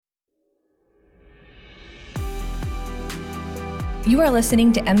You are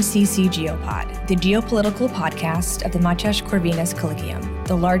listening to MCC Geopod, the geopolitical podcast of the Mátyás Corvinus Collegium,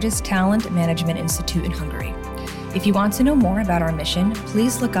 the largest talent management institute in Hungary. If you want to know more about our mission,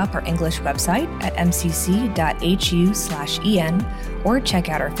 please look up our English website at mcc.hu/en or check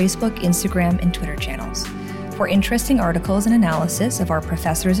out our Facebook, Instagram, and Twitter channels. For interesting articles and analysis of our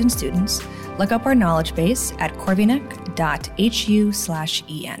professors and students, look up our knowledge base at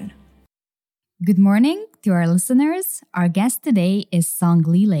corvinec.hu/en. Good morning to our listeners. Our guest today is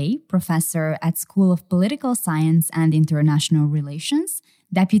Song-Li Lei, professor at School of Political Science and International Relations,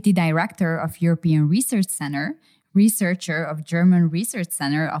 Deputy Director of European Research Center, researcher of German Research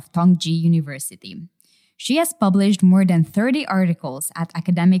Center of Tongji University. She has published more than 30 articles at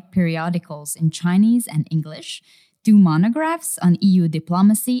academic periodicals in Chinese and English, 2 monographs on EU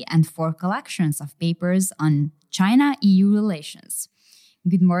diplomacy, and 4 collections of papers on China-EU relations.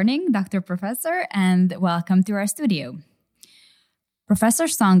 Good morning, Dr. Professor, and welcome to our studio. Professor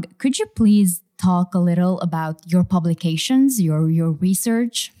Song, could you please talk a little about your publications, your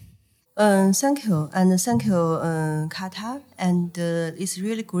research? Thank you, Kata. And it's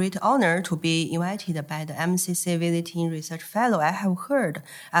really great honor to be invited by the MCC Visiting Research Fellow. I have heard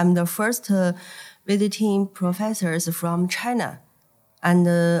I'm the first visiting professors from China, and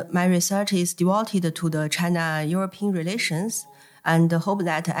my research is devoted to the China-European relations. And hope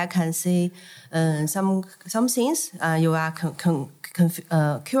that I can say some things you are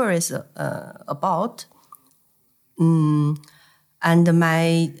curious about. And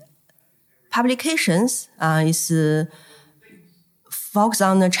my publications is focused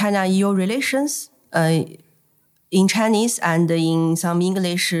on the China-EU relations in Chinese and in some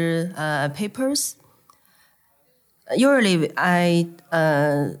English papers. Usually, I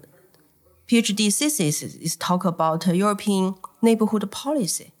PhD thesis is talk about European neighborhood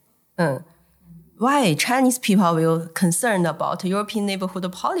policy. Why Chinese people will concerned about European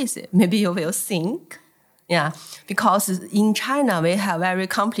neighborhood policy? Maybe you will think, because in China we have very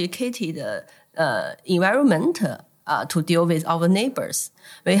complicated environment to deal with our neighbors.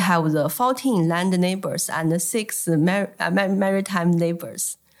 We have the 14 land neighbors and 6 maritime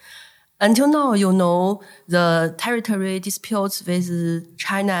neighbors. Until now, the territory disputes with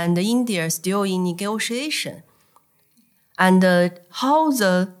China and India are still in negotiation. And how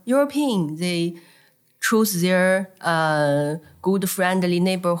the Europeans, they choose their good friendly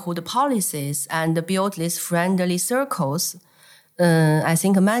neighborhood policies and build these friendly circles, I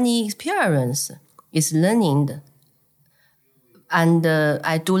think many experience is learning. And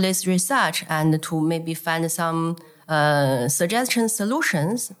I do this research and to maybe find some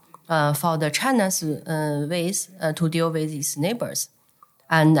solutions for the China's ways to deal with its neighbors.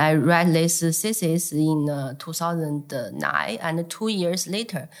 And I read this thesis in 2009, and 2 years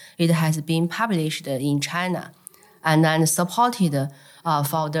later, it has been published in China, and then supported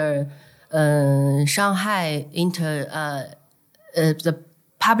for the Shanghai the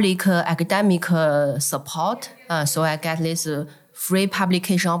public academic support. So I get these free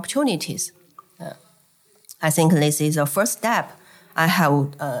publication opportunities. I think this is the first step. I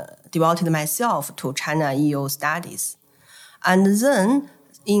have devoted myself to China-EU studies. And then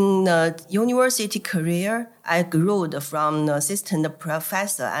in the university career, I grew from assistant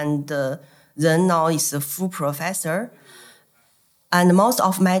professor and then now is a full professor. And most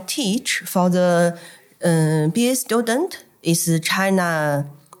of my teach for the BA student is China-EU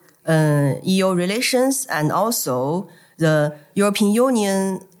relations and also the European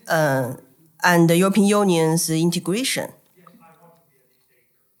Union and the European Union's integration.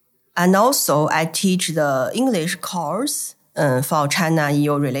 And also, I teach the English course for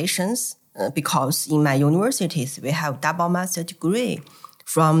China-EU relations because in my universities, we have double master degree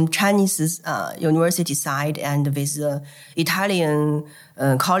from Chinese university side and with the Italian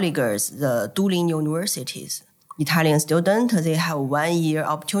colleagues, the dual universities. Italian students, they have 1 year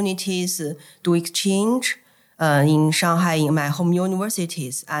opportunities to exchange in Shanghai in my home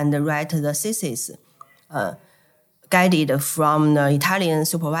universities and write the thesis guided from the Italian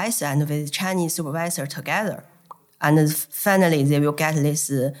supervisor and with Chinese supervisor together. And finally, they will get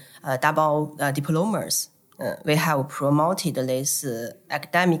this double diplomas. We have promoted this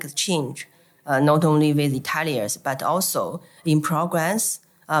academic exchange, not only with Italians, but also in progress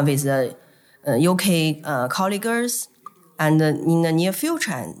with the UK colleagues. And in the near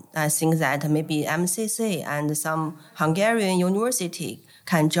future, I think that maybe MCC and some Hungarian university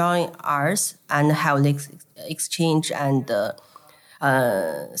can join us and have this exchange and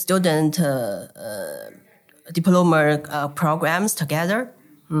student diploma programs together.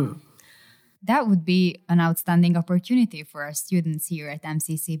 That would be an outstanding opportunity for our students here at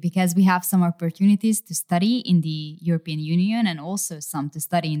MCC, because we have some opportunities to study in the European Union and also some to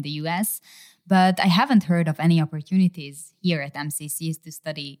study in the US. But I haven't heard of any opportunities here at MCC to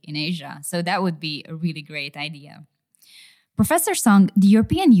study in Asia. So that would be a really great idea. Professor Song, the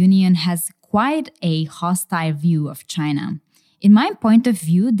European Union has quite a hostile view of China. In my point of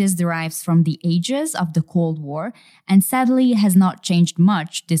view, this derives from the ages of the Cold War and sadly has not changed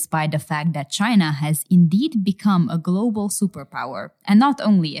much despite the fact that China has indeed become a global superpower, and not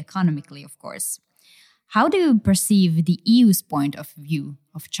only economically, of course. How do you perceive the EU's point of view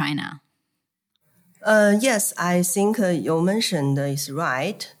of China? Yes, I think you mentioned is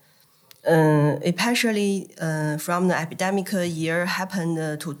right. Especially from the epidemic year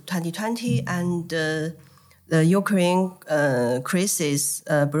happened to 2020 and the Ukraine crisis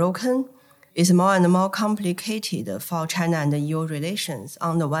broken, is more and more complicated for China and the EU relations.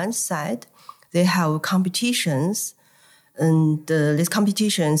 On the one side, they have competitions, and these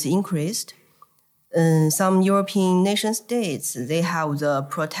competitions increased. Some European nation states, they have the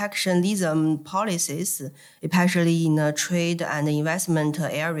protectionism policies, especially in trade and investment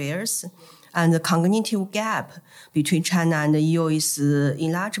areas, and the cognitive gap between China and the EU is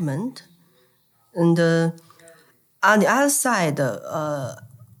enlargement. And on the other side,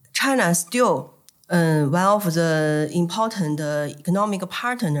 China is still one of the important economic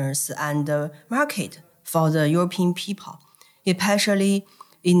partners and market for the European people, especially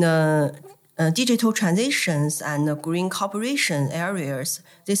in digital transitions and green cooperation areas.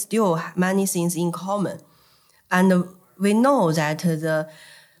 They still have many things in common. And we know that the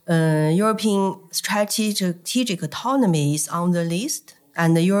European strategic autonomy is on the list.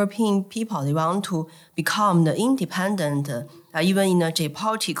 And the European people, they want to become the independent, even in the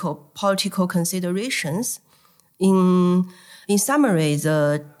political considerations. In summary,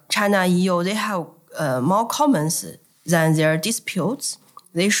 the China EU, they have more commons than their disputes.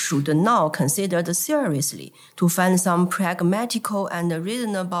 They should now consider seriously to find some pragmatical and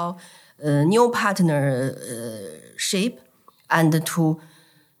reasonable new partnership and to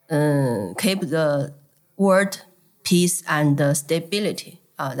keep the world peace and stability.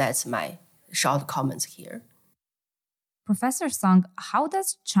 That's my short comments here. Professor Song, how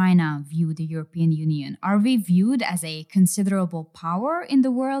does China view the European Union? Are we viewed as a considerable power in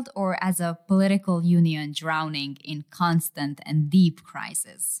the world or as a political union drowning in constant and deep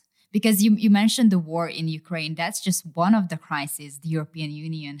crisis? Because you mentioned the war in Ukraine. That's just one of the crises the European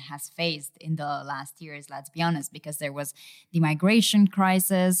Union has faced in the last years, let's be honest, because there was the migration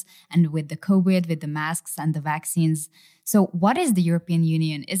crisis and with the COVID, with the masks and the vaccines. So what is the European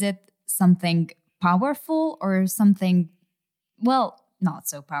Union? Is it something powerful or something, well, not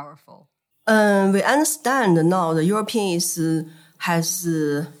so powerful? We understand now the European has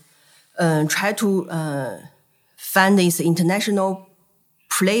tried to find its international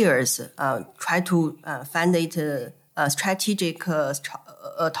players, try to find it strategic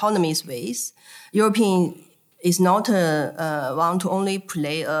autonomous ways. European is not want to only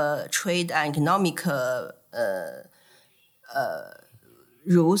play trade and economic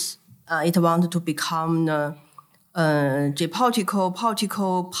rules. It wanted to become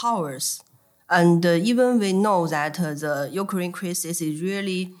political powers. And even we know that the Ukraine crisis is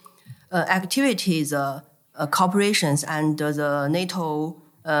really activities, cooperations and the NATO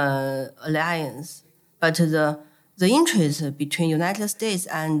alliance. But the interest between United States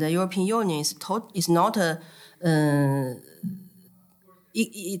and the European Union is not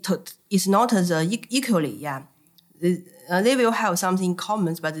equally. Yeah, they will have something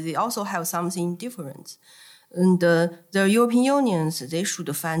common, but they also have something different. And the European Unions, they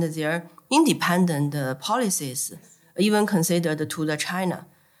should find their independent policies, even considered to the China,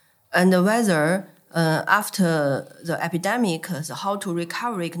 and whether after the epidemic, how to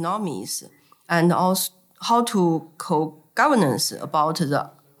recover economies, and also how to co-governance about the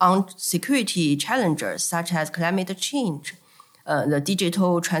security challenges such as climate change, the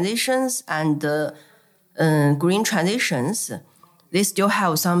digital transitions, and the green transitions. They still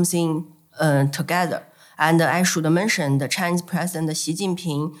have something together. And I should mention the Chinese President Xi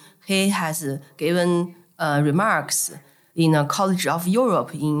Jinping. He has given remarks in a College of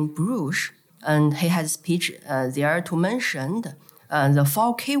Europe in Bruges, and he has a speech there to mention the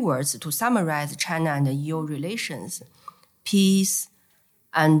 4 keywords to summarize China and the EU relations: peace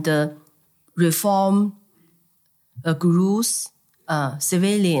and reform, growth,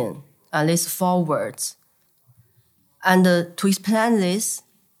 civilian. These 4 words. And to explain this,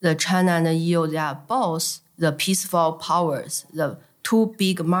 the China and the EU, they are both the peaceful powers, the 2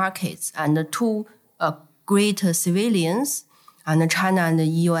 big markets, and the 2 great civilians. And China and the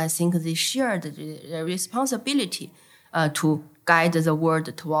EU, I think they shared the responsibility to guide the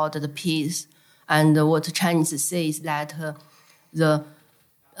world toward the peace. And what the Chinese say is that the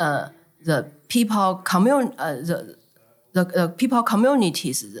people the people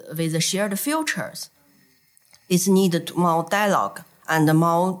communities with shared futures is needed more dialogue and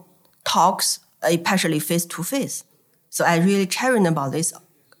more talks, especially face to face. So I really cherish about these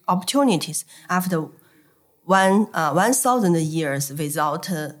opportunities after 1,000 years without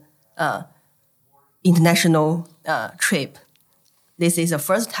international trip. This is the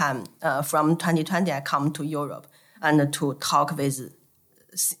first time from 2020 I come to Europe and to talk with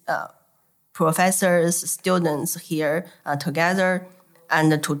professors, students here together,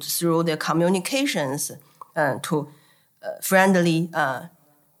 and to through the communications to friendly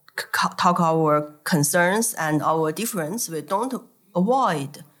talk our concerns and our difference. We don't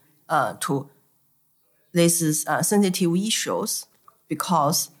avoid to these sensitive issues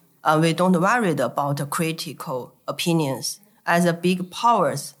because we don't worry about critical opinions. As a big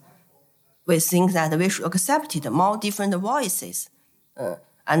powers, we think that we should accept it, more different voices,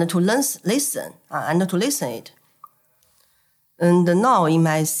 and to listen and to listen it. And now in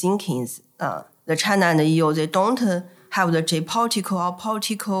my thinking, the China and the EU, they don't have the geopolitical or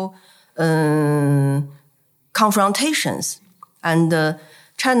political confrontations. And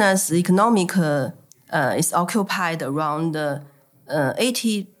China's economic is occupied around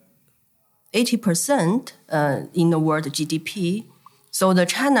 80% in the world GDP. So the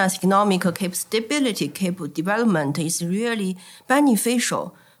China's economic stability, development is really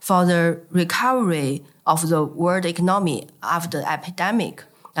beneficial for the recovery of the world economy after the epidemic,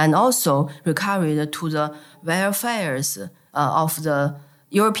 and also recovery to the welfares of the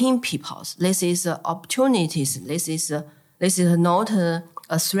European peoples. This is opportunities. This is not a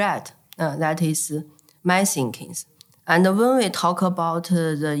threat. That is my thinking. And when we talk about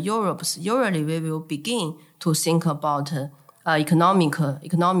the Europes, usually we will begin to think about economic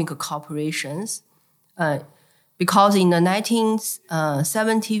cooperations, because in the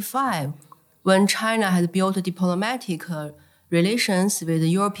 1975, when China has built diplomatic relations with the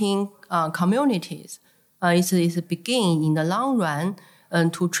European communities, it begin in the long run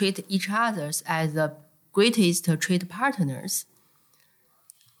to treat each other as the greatest trade partners.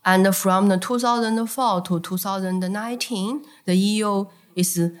 And from the 2004 to 2019, the EU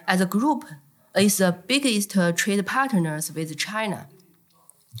is, as a group, is the biggest trade partners with China.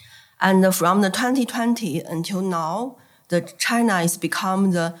 And from the 2020 until now, the China has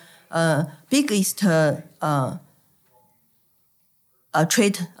become the biggest trade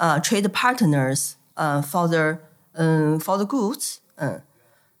partners for the goods.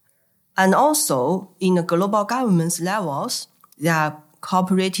 And also in the global governments levels, they are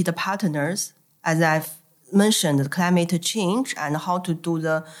cooperated partners, as I've mentioned, climate change and how to do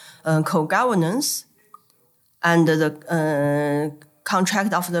the co-governance, and the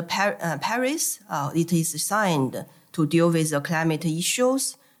contract of the Paris. It is signed to deal with the climate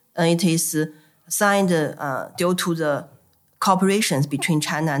issues. It is signed due to the cooperations between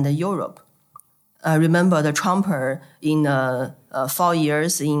China and Europe. Remember the Trump in 4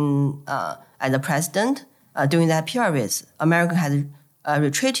 years as the president. During that period, America has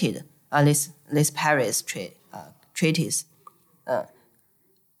retreated this Paris treaties.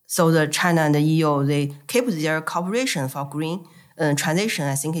 So the China and the EU, they keep their cooperation for green transition.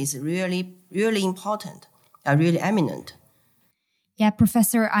 I think is really, really important, really eminent. Yeah,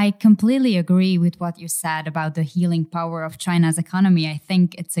 Professor, I completely agree with what you said about the healing power of China's economy. I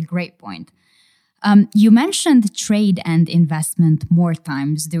think it's a great point. You mentioned trade and investment more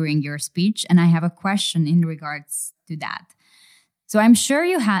times during your speech, and I have a question in regards to that. So I'm sure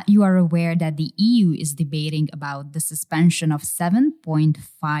you are aware that the EU is debating about the suspension of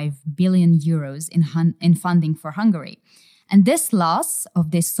 7.5 billion euros in funding for Hungary. And this loss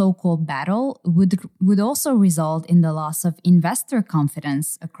of this so-called battle would also result in the loss of investor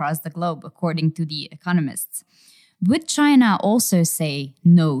confidence across the globe, according to the economists. Would China also say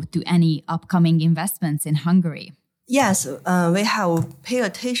no to any upcoming investments in Hungary? Yes, we have paid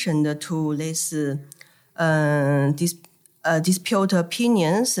attention to this dispute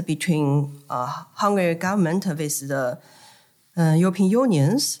opinions between Hungary government with the European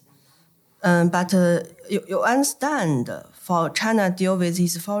unions. But you understand, for China deal with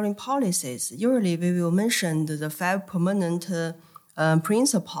its foreign policies, usually we will mention the 5 permanent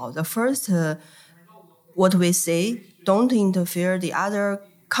principles. The first, what we say, don't interfere the other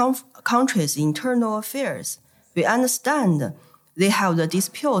countries' internal affairs. We understand they have the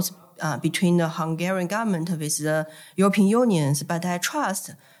disputes between the Hungarian government with the European unions, but I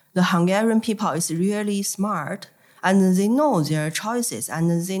trust the Hungarian people is really smart and they know their choices,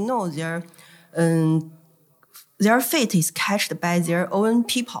 and they know their fate is catched by their own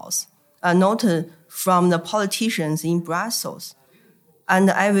peoples, not from the politicians in Brussels.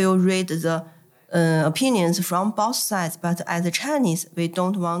 And I will read the opinions from both sides, but as a Chinese, we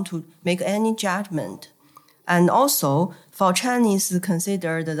don't want to make any judgment. And also, for Chinese,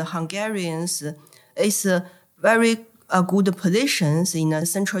 considered the Hungarians is very good positions in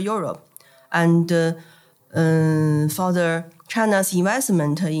Central Europe. And for the China's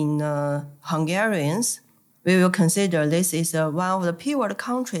investment in Hungarians, we will consider this is one of the pivot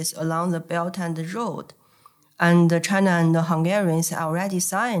countries along the Belt and Road. And China and the Hungarians already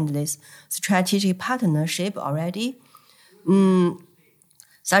signed this strategic partnership already.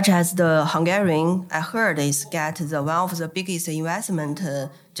 Such as the Hungarian, I heard is get one of the biggest investment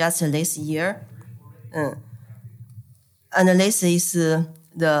just this year. And this is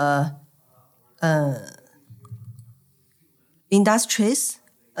the industries.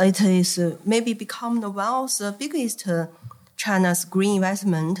 It is maybe become one of the biggest China's green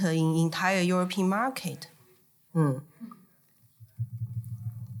investment in entire European market.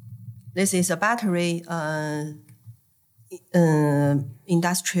 This is a battery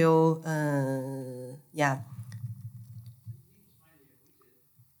industrial,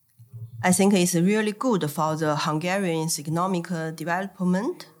 I think it's really good for the Hungarian's economic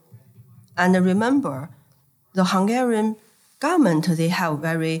development. And remember, the Hungarian government, they have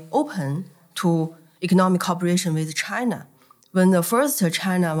very open to economic cooperation with China. When the first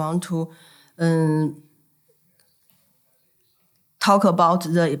China want to talk about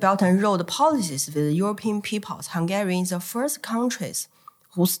the Belt and Road policies with European peoples, Hungary is the first countries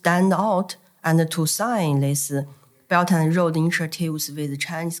who stand out and to sign this Belt and Road initiatives with the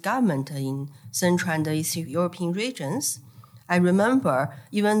Chinese government in Central and Eastern European regions. I remember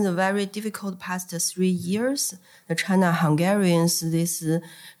even the very difficult past 3 years, the China-Hungarians, this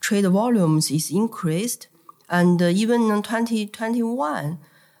trade volumes is increased. And even in 2021,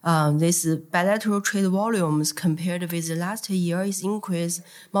 this bilateral trade volumes compared with the last year is increased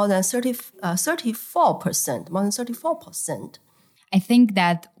more than 34%. I think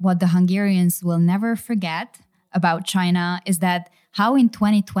that what the Hungarians will never forget about China is that how in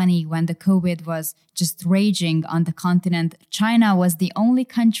 2020, when the COVID was just raging on the continent, China was the only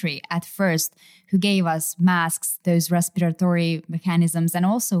country at first who gave us masks, those respiratory mechanisms, and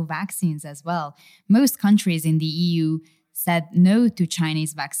also vaccines as well. Most countries in the EU said no to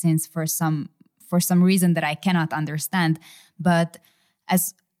Chinese vaccines for some reason that I cannot understand. But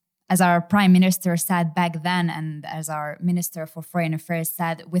as our prime minister said back then, and as our minister for foreign affairs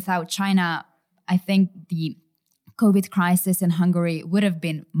said, without China, I think the COVID crisis in Hungary would have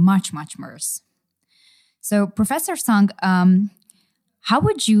been much, much worse. So, Professor Song, how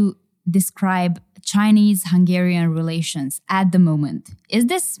would you describe Chinese-Hungarian relations at the moment? Is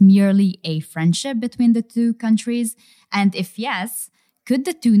this merely a friendship between the two countries? And if yes, could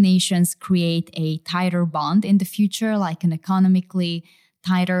the two nations create a tighter bond in the future, like an economically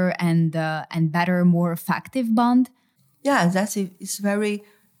tighter and better, more effective bond? Yeah, it's very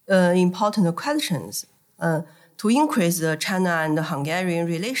important questions. To increase the China and the Hungarian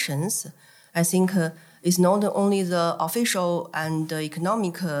relations, I think it's not only the official and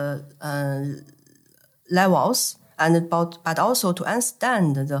economic levels, but also to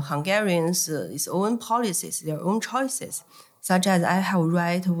understand the Hungarians' its own policies, their own choices. Such as I have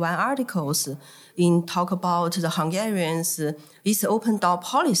read one articles in talk about the Hungarians' its open door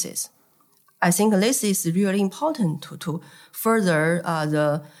policies. I think this is really important to further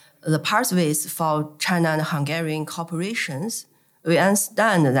the pathways for China and Hungarian corporations. We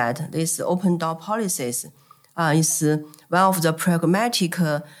understand that this open door policies is one of the pragmatic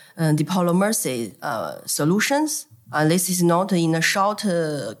diplomacy solutions. This is not in a short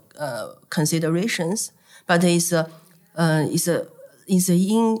considerations, but is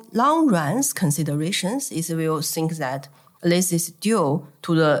in long runs considerations. It will think that this is due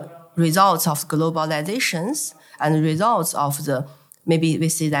to the results of globalizations and results of the, maybe we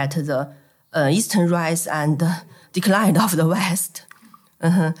see that the Eastern rise and decline of the West.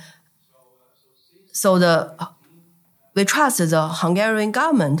 So we trust the Hungarian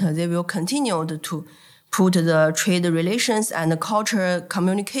government, they will continue to put the trade relations and cultural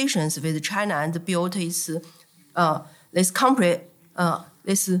communications with China and build its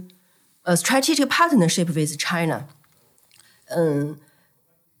this strategic partnership with China.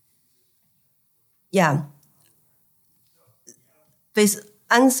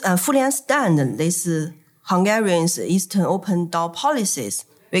 Fully understand this Hungarians' Eastern open door policies,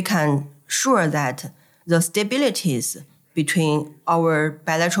 we can sure that the stabilities between our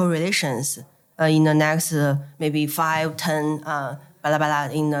bilateral relations in the next maybe 5, 10,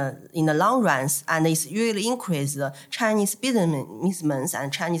 in the long runs, and it's really increased the Chinese businessmen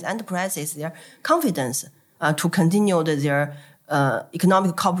and Chinese enterprises their confidence to continue their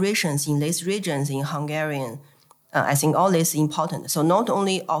economic cooperations in these regions in Hungarian. I think all this is important. So not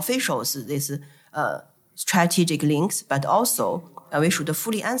only officials this strategic links, but also we should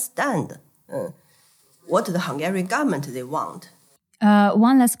fully understand what the Hungarian government they want.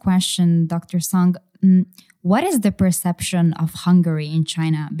 One last question, Dr. Song. What is the perception of Hungary in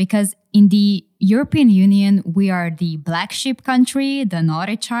China? Because in the European Union, we are the black sheep country, the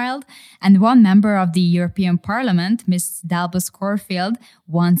naughty child. And one member of the European Parliament, Ms. Dalbus Corfield,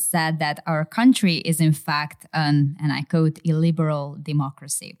 once said that our country is in fact an, and I quote, illiberal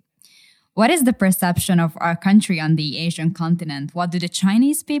democracy. What is the perception of our country on the Asian continent? What do the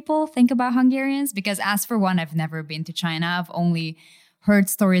Chinese people think about Hungarians? Because as for one, I've never been to China. I've only heard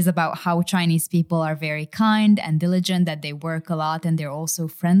stories about how Chinese people are very kind and diligent, that they work a lot, and they're also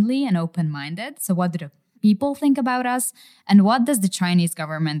friendly and open-minded. So what do the people think about us? And what does the Chinese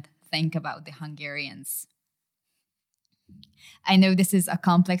government think about the Hungarians? I know this is a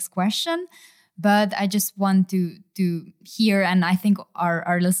complex question, but I just want to hear, and I think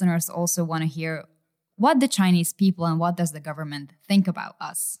our listeners also want to hear, what the Chinese people and what does the government think about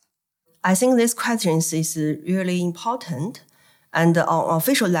us? I think this question is really important. And on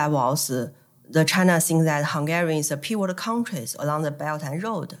official levels, the China thinks that Hungary is a pivotal country along the Belt and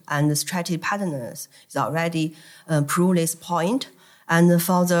Road, and the strategic partners is already proved this point. And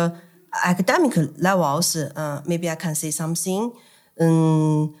for the academic levels, maybe I can say something.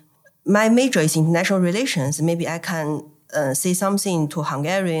 My major is international relations. Maybe I can say something to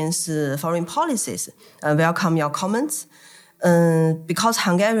Hungarians' foreign policies. Welcome your comments. Because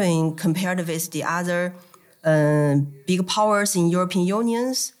Hungarian, compared with the other big powers in European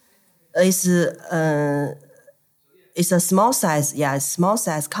unions, is a small size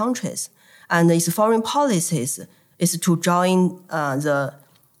countries, and its foreign policies is to join the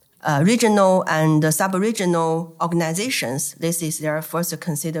regional and sub-regional organizations. This is their first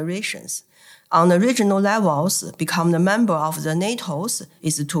considerations. On the regional levels, become the member of the NATO's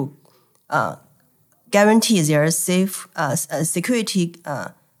is to guarantee their security,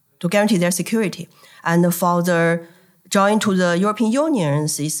 to guarantee their security. And for the join to the European Union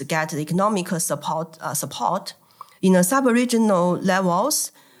is get the economic support. In the sub-regional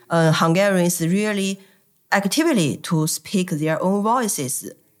levels, Hungary is really actively to speak their own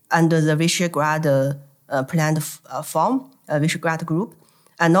voices under the Visegrad plan form, Visegrad group.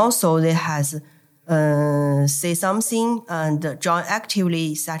 And also they has say something and join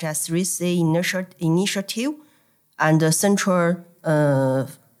actively, such as 3C initiative and the Central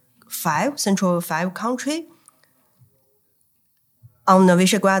 5 country. On the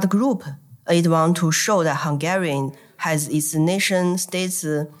Visegrad group, it want to show that Hungarian has its nation states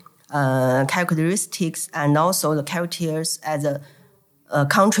characteristics and also the characters as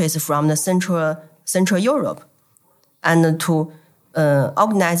countries from the Central Europe, and to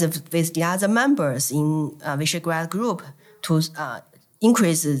organize with the other members in Visegrad group to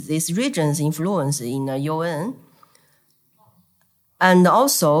increase this region's influence in the UN. And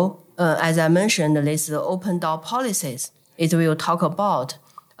also, as I mentioned, this open door policies. It will talk about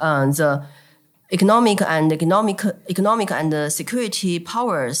the economic and security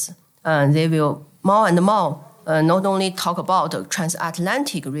powers. They will more and more not only talk about the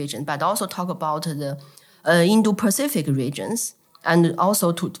transatlantic region, but also talk about the Indo-Pacific regions, and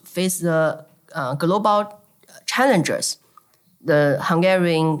also to face the global challenges. The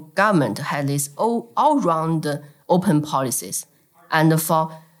Hungarian government has this all-round open policies. And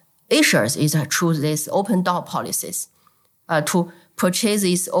for Asia, it choose these open door policies to purchase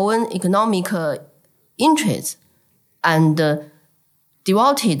its own economic interests and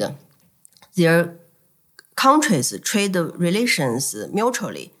devoted their countries' trade relations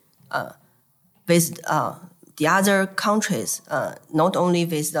mutually with the other countries, not only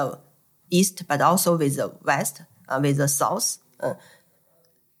with the East, but also with the West, with the South.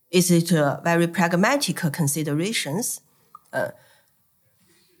 Is it very pragmatic considerations?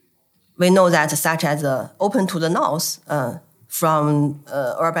 We know that such as open to the North, from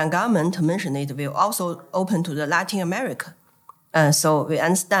urban government mentioned, it will also open to the Latin America. So we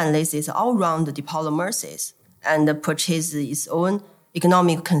understand this is all-round diplomacies and purchase its own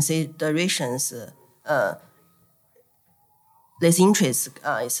economic considerations. This interest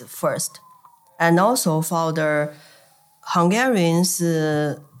is first. And also for the Hungarians,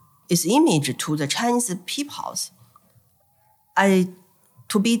 its image to the Chinese peoples.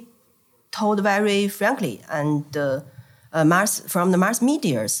 To be told very frankly, and from the mass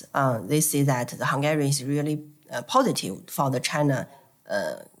medias, they say that the Hungarian is really positive for the China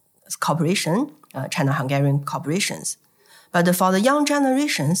cooperation, China-Hungarian cooperations. But for the young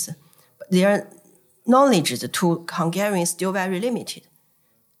generations, their knowledge to Hungarian is still very limited.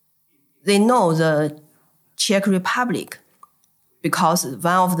 They know the Czech Republic because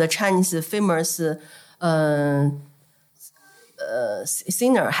one of the Chinese famous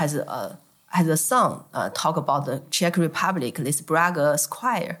singer has a song talk about the Czech Republic, this Prague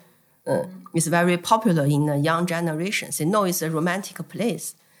Square. It's very popular in the young generations. They know it's a romantic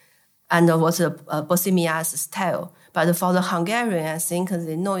place and was a Bohemian style. But for the Hungarian, I think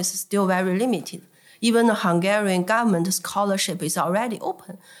they know it's still very limited. Even the Hungarian government scholarship is already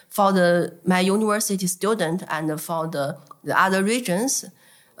open for my university student and for the other regions.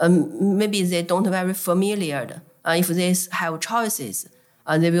 Maybe they don't very familiar. If they have choices,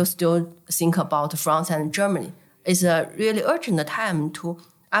 they will still think about France and Germany. It's a really urgent time to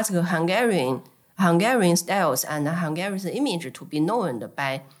ask Hungarian styles and Hungarian image to be known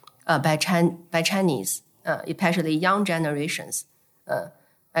by Chinese, especially young generations.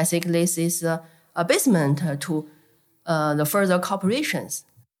 I think this is a basement to the further cooperations.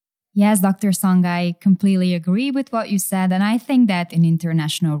 Yes, Dr. Song, I completely agree with what you said. And I think that in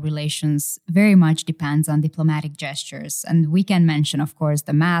international relations, very much depends on diplomatic gestures. And we can mention, of course,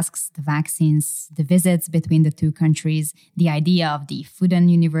 the masks, the vaccines, the visits between the two countries, the idea of the Fudan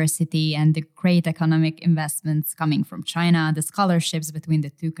University and the great economic investments coming from China, the scholarships between the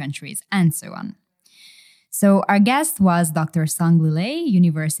two countries, and so on. So our guest was Dr. Song Lilei,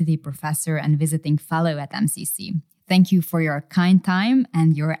 university professor and visiting fellow at MCC. Thank you for your kind time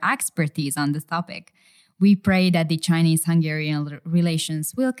and your expertise on this topic. We pray that the Chinese-Hungarian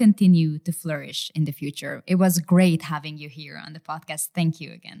relations will continue to flourish in the future. It was great having you here on the podcast. Thank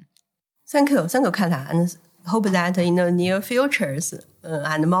you again. Thank you, Kata, and hope that in the near futures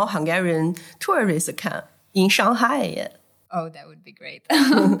and more Hungarian tourists can in Shanghai. Oh, that would be great.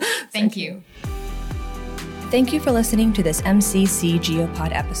 Thank you. Thank you for listening to this MCC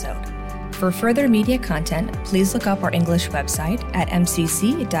GeoPod episode. For further media content, please look up our English website at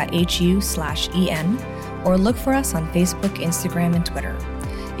mcc.hu/en or look for us on Facebook, Instagram, and Twitter.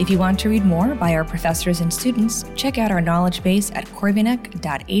 If you want to read more by our professors and students, check out our knowledge base at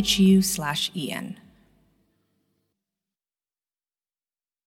corvinek.hu/en.